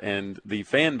in that, and the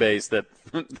fan base that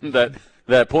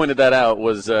pointed that out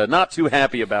was not too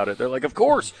happy about it. They're like, of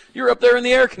course, you're up there in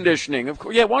the air conditioning. Of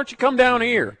course, yeah, why don't you come down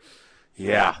here?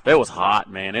 Yeah, that was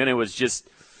hot, man, and it was just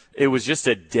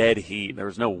a dead heat. There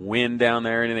was no wind down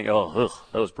there or anything. Oh,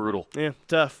 that was brutal. Yeah,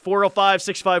 tough.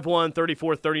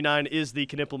 405-651-3439 is the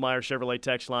Knippelmeyer Chevrolet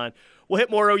text line. We'll hit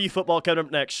more OU football coming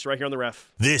up next right here on The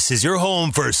Ref. This is your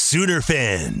home for Sooner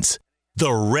fans.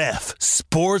 The Ref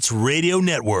Sports Radio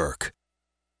Network.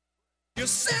 You're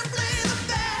simply the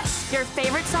best. Your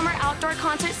favorite summer outdoor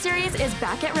concert series is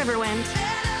back at Riverwind.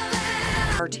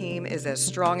 Our team is as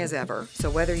strong as ever, so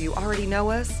whether you already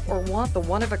know us or want the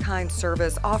one-of-a-kind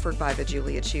service offered by the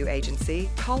Julia Chu Agency,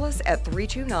 call us at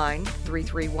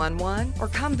 329-3311 or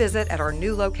come visit at our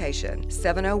new location,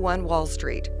 701 Wall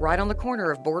Street, right on the corner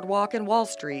of Boardwalk and Wall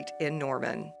Street in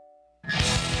Norman.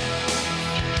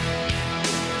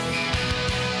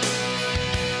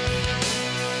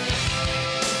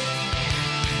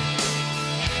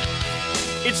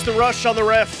 It's the Rush on the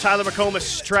Ref. Tyler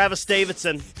McComas, Travis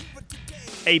Davidson.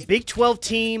 A Big 12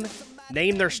 team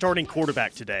named their starting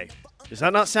quarterback today. Does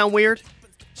that not sound weird?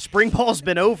 Spring ball's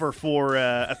been over for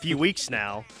a few weeks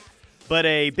now, but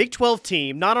a Big 12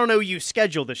 team, not on OU's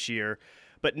schedule this year,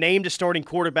 but named a starting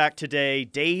quarterback today.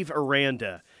 Dave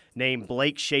Aranda named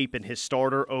Blake Shapen his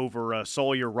starter over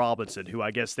Sawyer Robinson, who I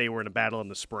guess they were in a battle in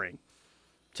the spring.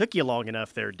 Took you long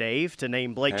enough there, Dave, to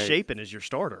name Blake Shapen as your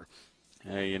starter.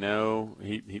 Hey,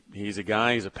 he's a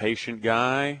guy, he's a patient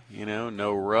guy,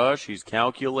 no rush, he's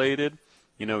calculated,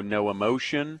 no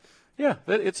emotion. Yeah,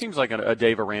 it seems like a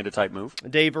Dave Aranda type move.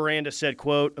 Dave Aranda said,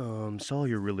 quote,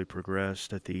 Sawyer really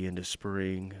progressed at the end of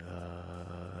spring.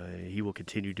 He will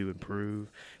continue to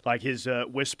improve. Like his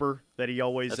whisper that he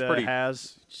always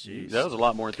has. Jeez. That was a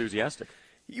lot more enthusiastic.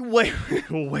 Way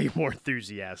more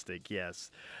enthusiastic,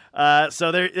 yes.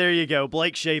 So there you go.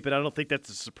 Blake Shapen, I don't think that's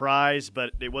a surprise,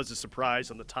 but it was a surprise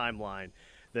on the timeline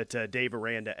that Dave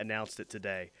Aranda announced it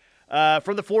today.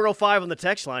 From the 405 on the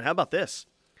text line, how about this?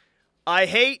 I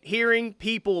hate hearing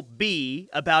people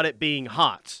about it being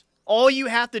hot. All you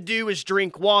have to do is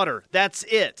drink water. That's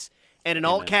it. And in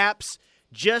all caps,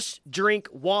 just drink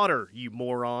water, you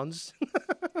morons.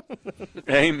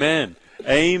 Amen.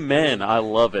 I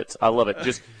love it.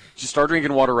 Just start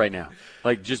drinking water right now.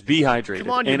 Like, just be hydrated.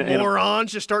 Come on, you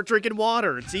morons. Just start drinking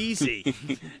water. It's easy.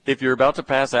 If you're about to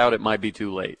pass out, it might be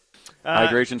too late.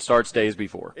 Hydration starts days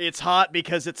before. It's hot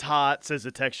because it's hot, says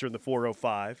the texter in the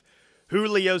 405.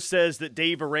 Julio says that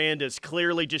Dave Aranda is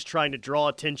clearly just trying to draw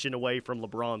attention away from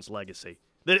LeBron's legacy.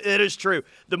 That is true.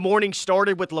 The morning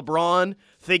started with LeBron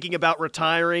thinking about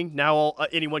retiring. Now all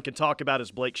anyone can talk about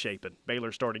is Blake Shapen,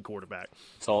 Baylor's starting quarterback.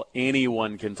 That's all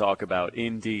anyone can talk about,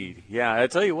 indeed. Yeah, I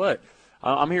tell you what,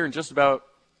 I'm hearing just about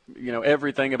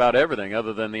everything about everything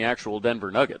other than the actual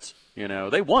Denver Nuggets.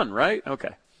 They won, right?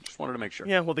 Okay. Just wanted to make sure.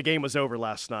 Yeah, well, the game was over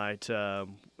last night,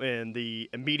 and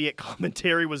the immediate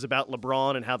commentary was about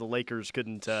LeBron and how the Lakers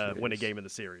couldn't win a game in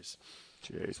the series.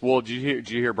 Jeez. Well, did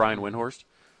you hear Brian Windhorst?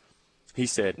 He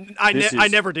said, I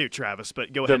never do, Travis,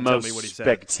 but go ahead and tell me what he said.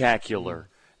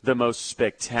 The most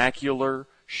spectacular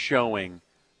showing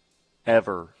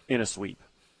ever in a sweep.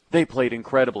 They played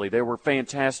incredibly. They were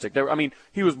fantastic.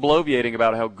 He was bloviating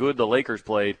about how good the Lakers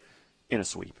played in a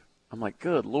sweep. I'm like,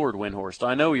 good Lord, Windhorst.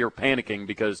 I know you're panicking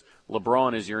because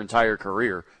LeBron is your entire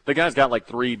career. The guy's got like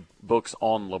 3 books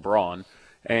on LeBron.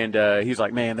 And he's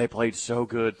like, man, they played so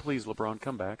good. Please, LeBron,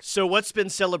 come back. So what's been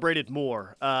celebrated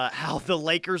more? How the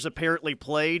Lakers apparently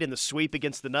played in the sweep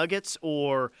against the Nuggets,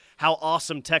 or how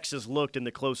awesome Texas looked in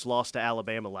the close loss to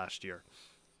Alabama last year?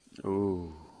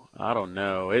 Ooh, I don't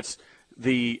know.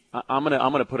 I'm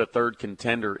gonna put a third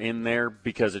contender in there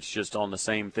because it's just on the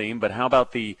same theme. But how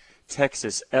about the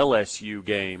Texas LSU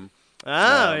game.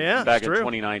 Back in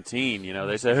 2019.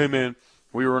 They said, hey, man,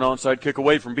 we were an onside kick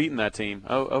away from beating that team.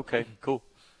 Oh, okay, cool.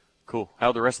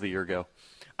 How'd the rest of the year go?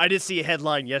 I did see a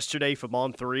headline yesterday from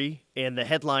On3, and the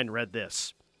headline read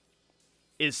this: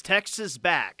 Is Texas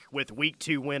back with Week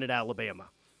 2 win at Alabama?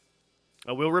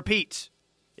 I will repeat.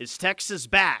 Is Texas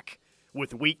back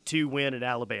with Week 2 win at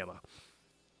Alabama?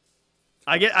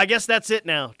 I guess that's it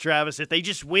now, Travis. If they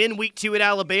just win Week 2 at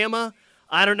Alabama,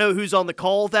 I don't know who's on the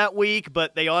call that week,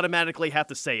 but they automatically have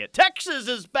to say it. Texas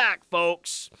is back,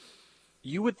 folks.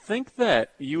 You would think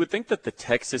that the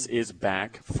Texas is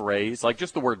back phrase, like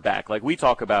just the word back, like we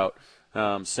talk about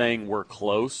saying we're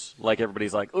close, like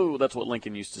everybody's like, oh, that's what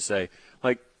Lincoln used to say.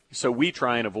 Like, so we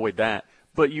try and avoid that.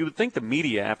 But you would think the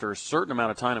media, after a certain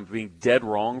amount of time of being dead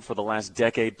wrong for the last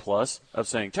decade plus of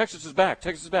saying Texas is back,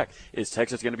 is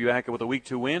Texas going to be back with a Week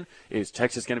 2 win? Is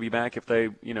Texas going to be back if they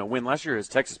win last year? Is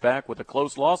Texas back with a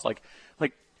close loss?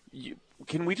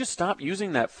 Can we just stop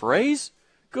using that phrase?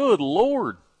 Good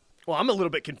Lord. Well, I'm a little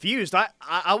bit confused.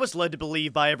 I was led to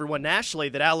believe by everyone nationally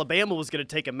that Alabama was going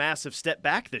to take a massive step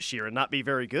back this year and not be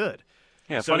very good.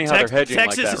 Yeah, so funny how they're hedging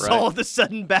Texas like that, is right? all of a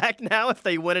sudden back now if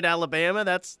they win at Alabama.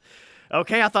 That's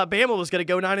okay. I thought Bama was going to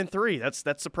go 9-3.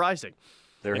 That's surprising.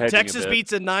 They're if hedging Texas a bit.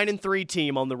 beats a 9-3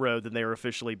 team on the road, then they are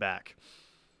officially back.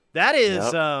 That is,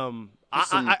 Yep.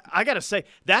 I got to say,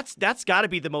 that's got to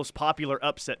be the most popular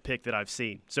upset pick that I've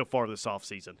seen so far this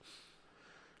offseason.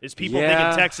 Is people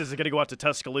thinking Texas is going to go out to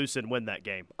Tuscaloosa and win that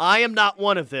game. I am not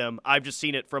one of them. I've just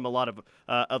seen it from a lot of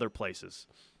other places.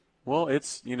 Well,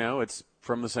 it's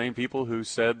from the same people who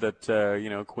said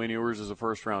that Quinn Ewers is a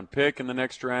first-round pick in the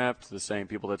next draft, the same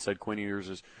people that said Quinn Ewers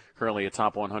is currently a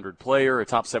top 100 player, a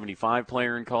top 75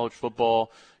 player in college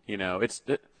football.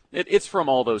 It's from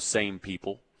all those same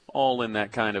people, all in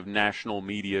that kind of national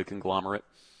media conglomerate.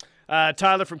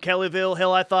 Tyler from Kellyville,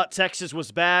 hell, I thought Texas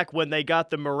was back when they got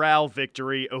the morale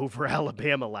victory over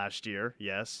Alabama last year.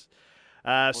 Yes.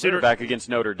 They're back against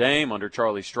Notre Dame under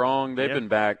Charlie Strong. They've been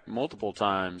back multiple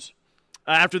times.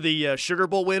 After the Sugar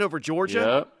Bowl win over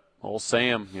Georgia? Yep. Old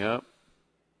Sam, yep.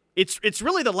 It's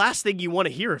really the last thing you want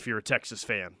to hear if you're a Texas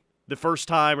fan, the first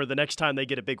time or the next time they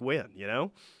get a big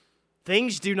win,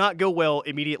 Things do not go well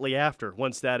immediately after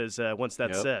once that's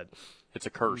said. It's a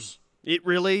curse. It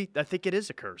really, I think it is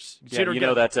a curse. Yeah,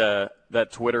 that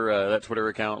Twitter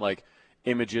account, like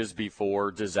images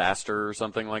before disaster or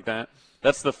something like that.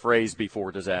 That's the phrase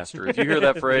before disaster. If you hear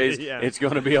that phrase, It's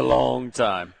going to be a long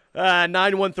time.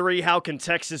 913, how can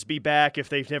Texas be back if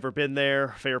they've never been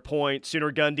there? Fair point.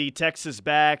 Sooner Gundy, Texas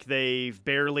back. They've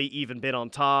barely even been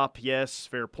on top. Yes,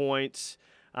 fair point.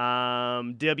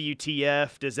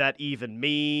 WTF, does that even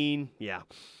mean? Yeah.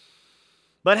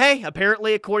 But hey,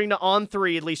 apparently, according to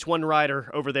On3, at least one writer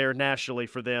over there nationally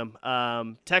for them,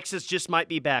 Texas just might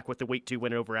be back with the Week 2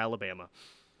 win over Alabama.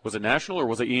 Was it national or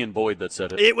was it Ian Boyd that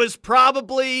said it? It was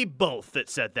probably both that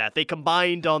said that. They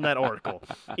combined on that article.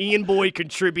 Ian Boyd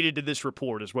contributed to this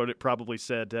report is what it probably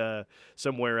said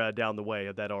somewhere down the way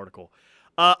of that article.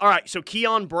 All right, so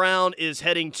Keon Brown is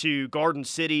heading to Garden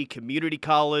City Community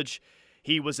College.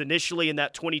 He was initially in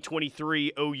that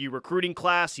 2023 OU recruiting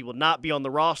class. He will not be on the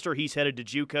roster. He's headed to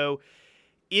JUCO.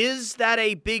 Is that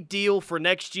a big deal for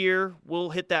next year?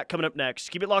 We'll hit that coming up next.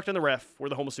 Keep it locked on the Ref. We're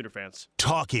the home of Sooner fans.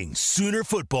 Talking Sooner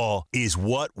football is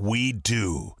what we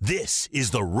do. This is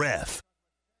the Ref.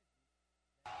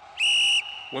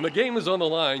 When the game is on the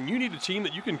line, you need a team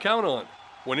that you can count on.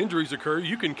 When injuries occur,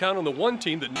 you can count on the one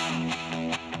team that...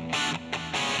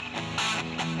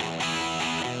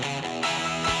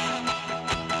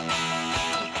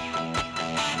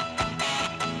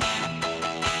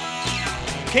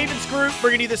 Cavens Group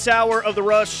bringing you this hour of the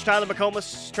Rush. Tyler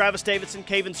McComas, Travis Davidson,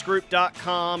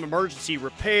 cavensgroup.com. Emergency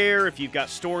repair. If you've got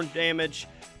storm damage,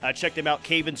 check them out,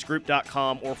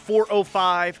 cavensgroup.com or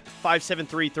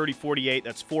 405-573-3048.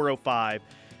 That's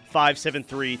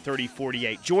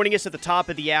 405-573-3048. Joining us at the top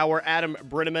of the hour, Adam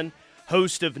Brenneman,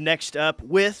 host of Next Up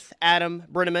with Adam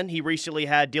Brenneman. He recently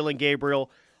had Dylan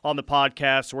Gabriel on the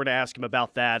podcast, so we're going to ask him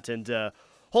about that and a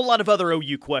whole lot of other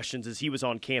OU questions as he was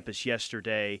on campus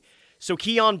yesterday. So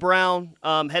Keon Brown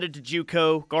headed to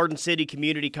JUCO, Garden City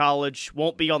Community College,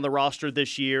 won't be on the roster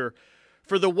this year.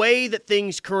 For the way that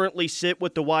things currently sit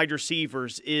with the wide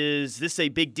receivers, is this a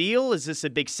big deal? Is this a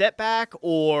big setback,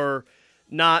 or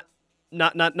not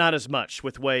as much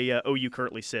with the way OU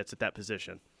currently sits at that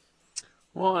position?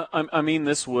 Well, I mean,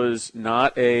 this was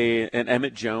not an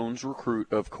Emmett Jones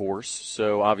recruit, of course.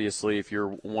 So obviously, if you're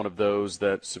one of those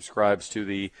that subscribes to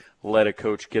the let a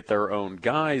coach get their own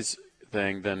guys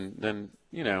thing, then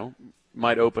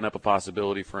might open up a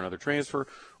possibility for another transfer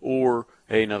or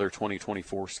another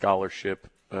 2024 scholarship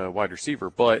wide receiver.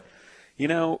 But,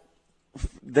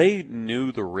 they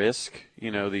knew the risk,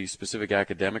 the specific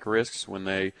academic risks when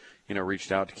they,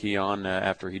 reached out to Keon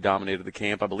after he dominated the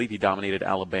camp. I believe he dominated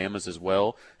Alabama's as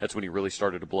well. That's when he really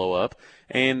started to blow up.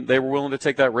 And they were willing to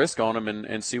take that risk on him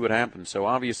and see what happens. So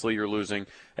obviously you're losing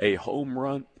a home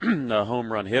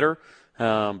run hitter.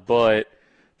 But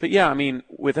yeah, I mean,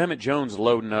 with Emmett Jones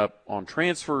loading up on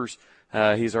transfers,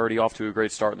 he's already off to a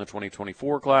great start in the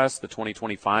 2024 class, the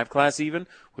 2025 class even,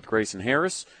 with Grayson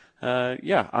Harris.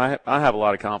 I have a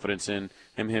lot of confidence in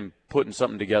him putting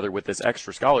something together with this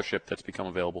extra scholarship that's become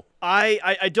available.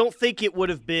 I don't think it would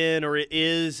have been or it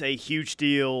is a huge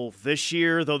deal this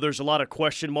year, though there's a lot of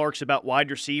question marks about wide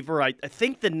receiver. I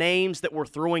think the names that we're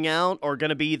throwing out are going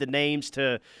to be the names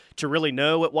to really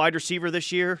know at wide receiver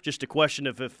this year. Just a question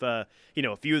of if a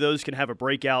few of those can have a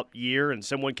breakout year and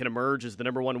someone can emerge as the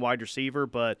number one wide receiver.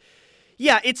 But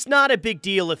yeah, it's not a big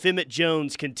deal if Emmett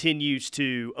Jones continues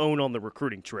to own on the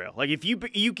recruiting trail. Like if you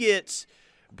get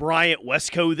Bryant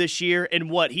Westco this year, and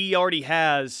he already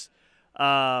has,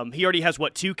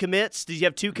 what, 2 commits? Does he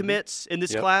have 2 commits in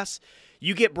this class?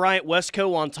 You get Bryant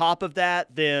Westco on top of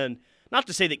that, then not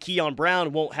to say that Keon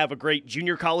Brown won't have a great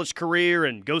junior college career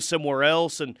and go somewhere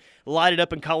else and light it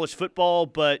up in college football,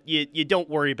 but you don't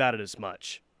worry about it as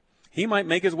much. He might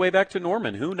make his way back to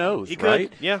Norman. Who knows, he right?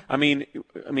 Could, yeah. I mean,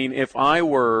 if I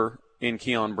were in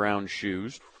Keon Brown's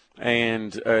shoes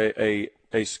and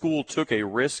a school took a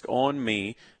risk on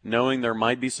me knowing there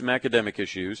might be some academic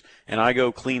issues, and I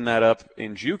go clean that up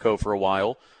in JUCO for a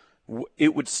while,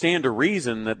 it would stand to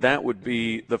reason that would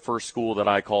be the first school that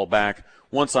I call back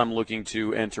once I'm looking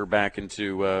to enter back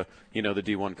into the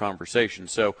D1 conversation.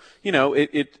 So,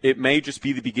 it may just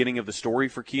be the beginning of the story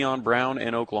for Keon Brown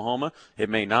and Oklahoma. It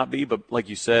may not be, but like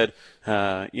you said,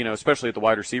 especially at the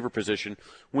wide receiver position,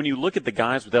 when you look at the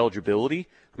guys with eligibility,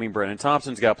 I mean, Brennan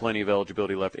Thompson's got plenty of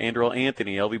eligibility left. Andrell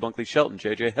Anthony, L.V. Bunkley-Shelton,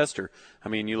 J.J. Hester. I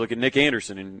mean, you look at Nick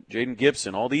Anderson and Jaden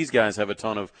Gibson. All these guys have a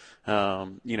ton of,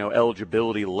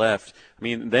 eligibility left. I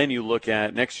mean, then you look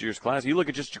at next year's class. You look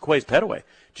at just Jaquays Petaway.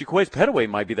 Jaquays Petaway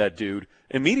might be that dude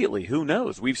immediately. Who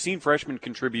knows? We've seen freshmen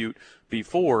contribute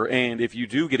before, and if you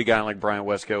do get a guy like Bryant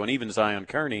Westco and even Zion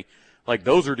Kearney, like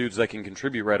those are dudes that can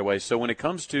contribute right away. So when it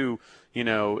comes to,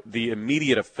 the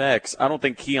immediate effects, I don't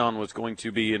think Keon was going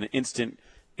to be an instant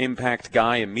impact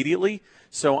guy immediately.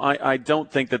 So I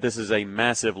don't think that this is a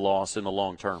massive loss in the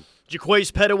long term.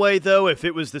 Jaquays Petaway, though, if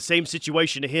it was the same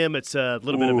situation to him, it's a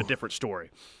little bit of a different story.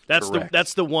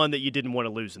 That's the one that you didn't want to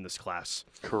lose in this class.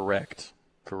 Correct.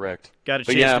 Got a chance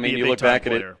to be a big-time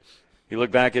player. You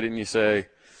look back at it and you say,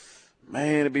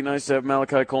 man, it'd be nice to have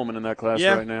Malachi Coleman in that class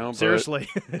right now. But, seriously.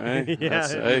 Hey,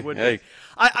 hey.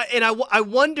 I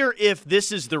wonder if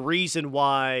this is the reason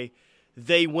why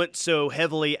they went so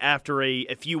heavily after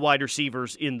a few wide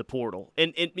receivers in the portal.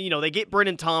 And they get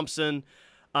Brennan Thompson.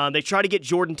 They try to get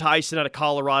Jordan Tyson out of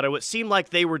Colorado. It seemed like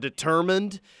they were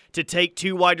determined to take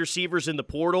 2 wide receivers in the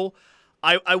portal.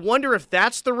 I wonder if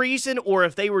that's the reason or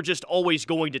if they were just always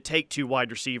going to take 2 wide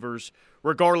receivers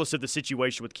regardless of the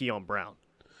situation with Keon Brown.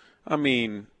 I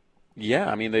mean, yeah.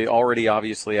 I mean, they already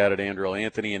obviously added Andrell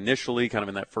Anthony initially kind of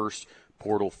in that first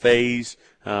portal phase.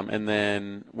 And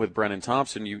then with Brennan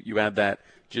Thompson, you add that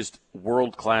just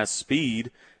world-class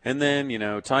speed. And then,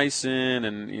 Tyson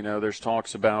and, there's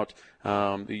talks about the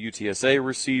UTSA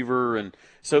receiver. And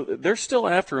so they're still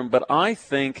after him. But I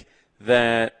think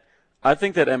that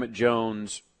Emmett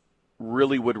Jones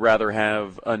really would rather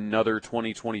have another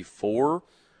 2024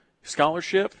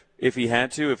 scholarship if he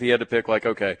had to pick like,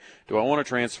 okay, do I want to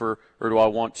transfer or do I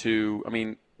want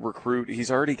to, recruit?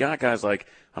 He's already got guys like,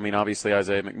 obviously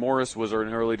Isaiah McMorris was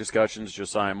in early discussions.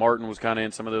 Josiah Martin was kind of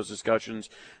in some of those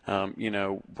discussions.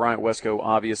 Bryant Westco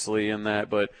obviously in that,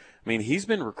 but he's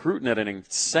been recruiting at an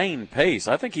insane pace.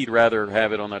 I think he'd rather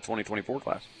have it on that 2024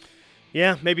 class.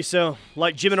 Yeah, maybe so.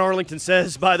 Like Jim in Arlington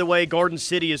says, by the way, Garden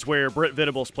City is where Brent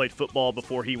Venables played football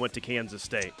before he went to Kansas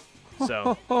State.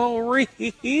 So. Oh,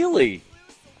 really?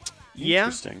 Yeah.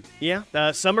 Interesting.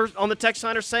 Yeah. Some on the text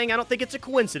line are saying I don't think it's a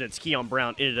coincidence Keon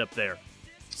Brown ended up there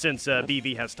since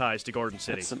BV has ties to Garden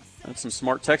City. That's some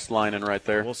smart text lining right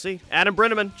there. We'll see. Adam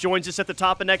Brenneman joins us at the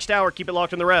top of next hour. Keep it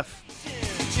locked on the Ref.